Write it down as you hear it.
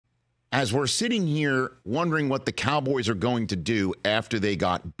as we're sitting here wondering what the Cowboys are going to do after they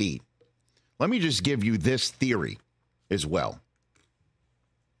got beat, let me just give you this theory as well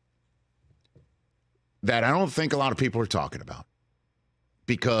that I don't think a lot of people are talking about,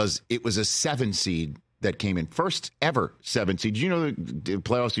 because it was a 7 seed that came in. First ever 7 seed. Did you know the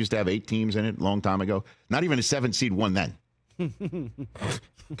playoffs used to have 8 teams in it a long time ago? Not even a 7 seed won then.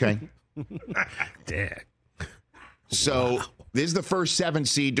 Okay? Dang. So wow. This is the first 7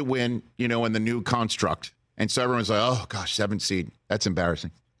 seed to win, in the new construct. And so everyone's like, oh, gosh, 7 seed. That's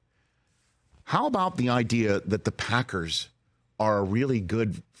embarrassing. How about the idea that the Packers are a really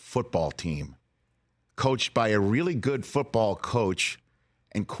good football team, coached by a really good football coach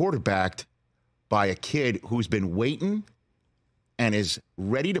and quarterbacked by a kid who's been waiting and is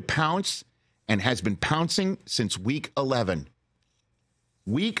ready to pounce and has been pouncing since week 11.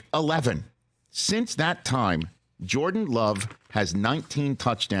 Week 11. Since that time, Jordan Love has 19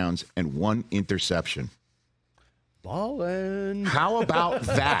 touchdowns and 1 interception. Ballin'. How about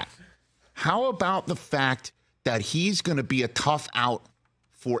that? How about the fact that he's going to be a tough out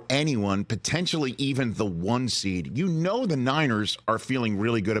for anyone, potentially even the 1 seed? The Niners are feeling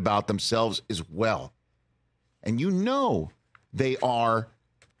really good about themselves as well. And they are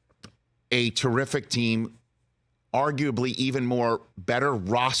a terrific team, arguably even more better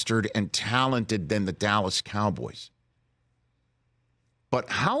rostered and talented than the Dallas Cowboys. But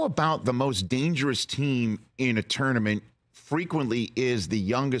how about the most dangerous team in a tournament frequently is the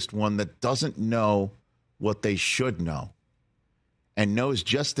youngest one that doesn't know what they should know and knows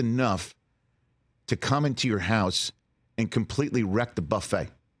just enough to come into your house and completely wreck the buffet?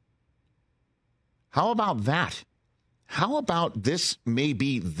 How about that? How about this may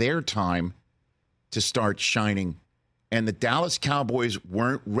be their time to start shining, and the Dallas Cowboys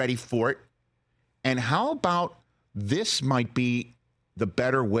weren't ready for it? And how about this might be the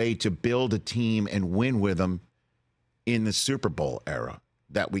better way to build a team and win with them in the Super Bowl era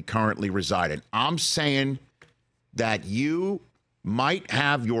that we currently reside in? I'm saying that you might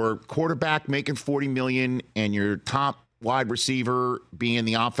have your quarterback making $40 million and your top wide receiver being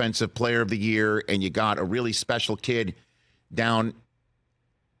the offensive player of the year, and you got a really special kid down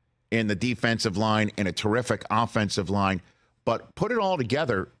in the defensive line and a terrific offensive line. But put it all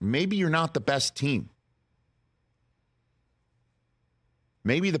together, maybe you're not the best team.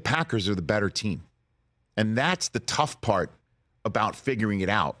 Maybe the Packers are the better team. And that's the tough part about figuring it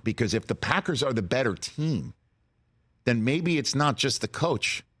out, because if the Packers are the better team, then maybe it's not just the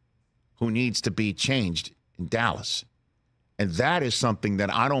coach who needs to be changed in Dallas. And that is something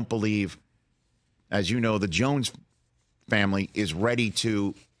that I don't believe, as you know, the Jones family is ready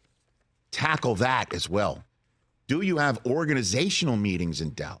to tackle that as well. Do you have organizational meetings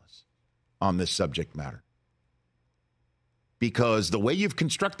in Dallas on this subject matter? Because the way you've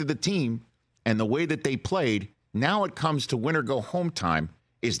constructed the team and the way that they played, now it comes to win or go home time.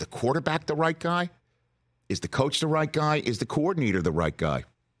 Is the quarterback the right guy? Is the coach the right guy? Is the coordinator the right guy?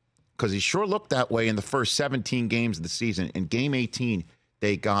 Because he sure looked that way in the first 17 games of the season. In game 18,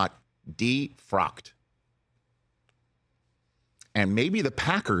 they got defrocked. And maybe the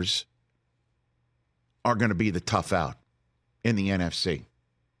Packers are going to be the tough out in the NFC.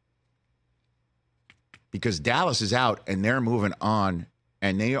 Because Dallas is out and they're moving on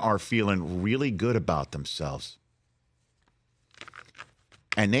and they are feeling really good about themselves.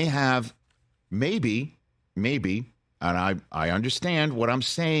 And they have maybe, and I understand what I'm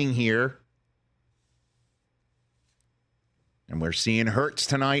saying here. And we're seeing Hurts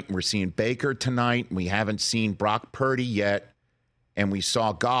tonight. And we're seeing Baker tonight. We haven't seen Brock Purdy yet. And we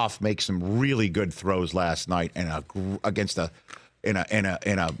saw Goff make some really good throws last night against a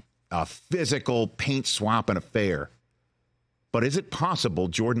physical paint swapping affair. But is it possible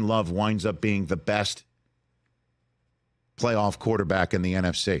Jordan Love winds up being the best playoff quarterback in the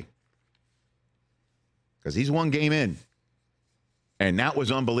NFC? Because he's 1 game in. And that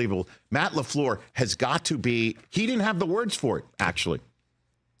was unbelievable. Matt LaFleur has got to be, he didn't have the words for it, actually,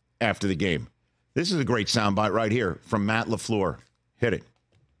 after the game. This is a great soundbite right here from Matt LaFleur. Hit it.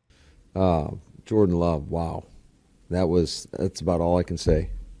 Jordan Love, wow. That's about all I can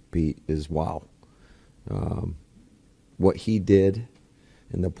say, Pete, is wow. What he did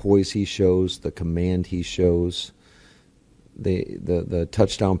and the poise he shows, the command he shows, the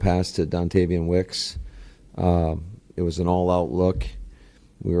touchdown pass to Dontavian Wicks, it was an all-out look.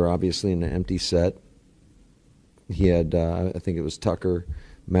 We were obviously in an empty set. He had, I think it was Tucker,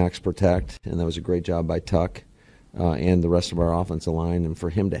 max protect, and that was a great job by Tuck and the rest of our offensive line. And for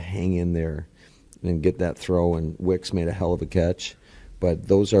him to hang in there and get that throw, and Wicks made a hell of a catch. But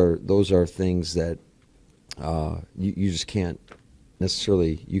those are things that you just can't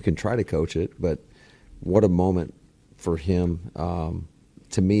necessarily, you can try to coach it, but what a moment for him.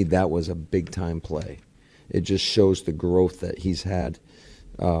 To me, that was a big-time play. It just shows the growth that he's had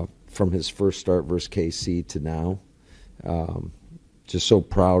from his first start versus KC to now. Just so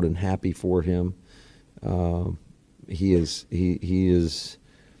proud and happy for him. He's a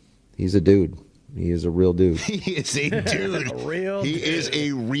dude. He is a real dude. He is a dude. He is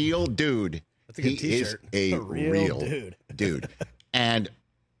a real dude. That's a good t-shirt. He is a real dude. And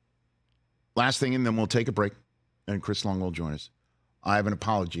last thing, and then we'll take a break, and Chris Long will join us. I have an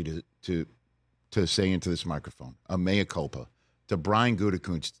apology to say into this microphone, a mea culpa, to Brian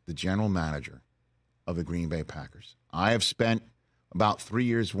Gutekunst, the general manager of the Green Bay Packers. I have spent about 3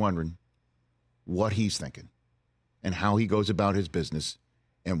 years wondering what he's thinking and how he goes about his business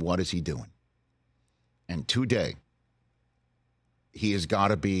and what is he doing. And today, he has got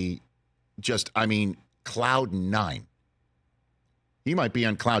to be cloud 9. He might be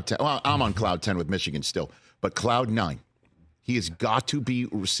on cloud 10. Well, I'm on cloud 10 with Michigan still, but cloud 9. He has got to be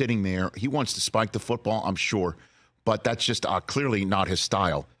sitting there. He wants to spike the football, I'm sure, but that's just clearly not his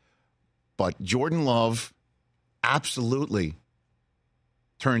style. But Jordan Love absolutely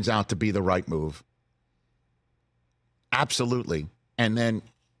turns out to be the right move. Absolutely. And then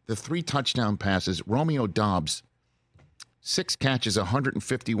the 3 touchdown passes, Romeo Doubs, 6 catches,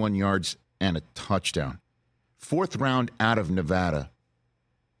 151 yards, and a touchdown. 4th round out of Nevada.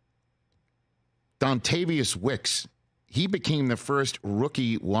 Dontavius Wicks, he became the first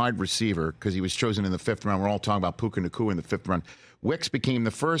rookie wide receiver because he was chosen in the 5th round. We're all talking about Puka Nacua in the 5th round. Wicks became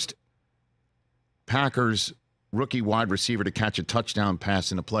the first Packers rookie wide receiver to catch a touchdown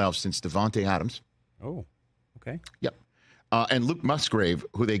pass in the playoffs since Devontae Adams. Oh, okay. Yep. And Luke Musgrave,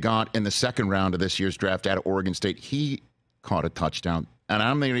 who they got in the 2nd round of this year's draft out of Oregon State, he caught a touchdown. And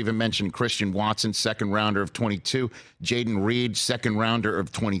I'm not going to even mention Christian Watson, 2nd rounder of 22. Jaden Reed, 2nd rounder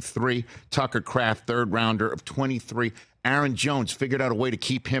of 23. Tucker Kraft, 3rd rounder of 23. Aaron Jones figured out a way to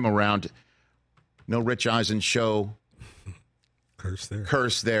keep him around. No Rich Eisen Show.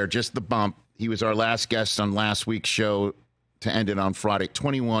 Curse there. Just the bump. He was our last guest on last week's show to end it on Friday.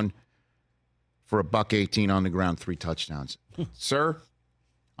 21 for $118 on the ground, 3 touchdowns. Sir,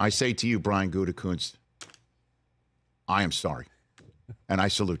 I say to you, Brian Gutekunst, I am sorry. And I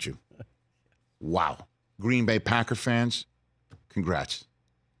salute you. Wow. Green Bay Packer fans, congrats.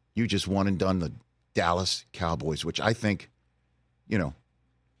 You just won and done the Dallas Cowboys, which I think,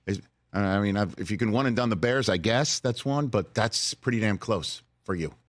 is, if you can one and done the Bears, I guess that's one, but that's pretty damn close for you.